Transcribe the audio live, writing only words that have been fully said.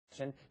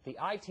session, the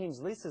I-Team's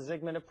Lisa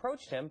Zigman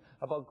approached him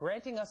about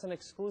granting us an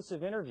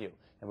exclusive interview.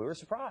 And we were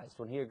surprised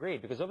when he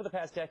agreed, because over the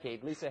past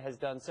decade, Lisa has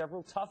done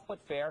several tough but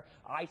fair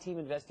I-Team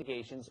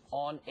investigations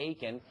on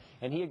Akin.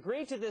 And he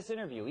agreed to this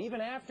interview,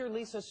 even after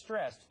Lisa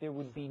stressed there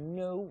would be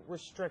no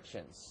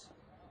restrictions.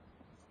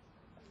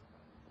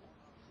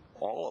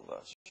 All of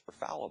us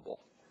are fallible.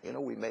 You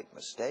know, we make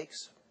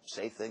mistakes,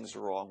 say things the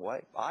wrong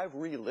way. I've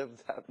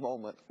relived that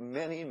moment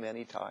many,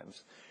 many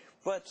times.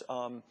 But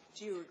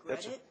do you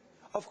regret it?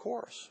 Of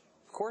course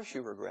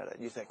you regret it.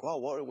 You think,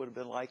 well, what it would have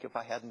been like if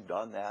I hadn't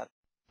done that.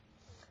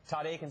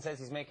 Todd Akin says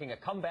he's making a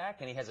comeback,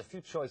 and he has a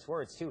few choice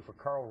words, too, for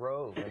Karl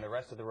Rove and the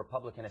rest of the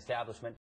Republican establishment.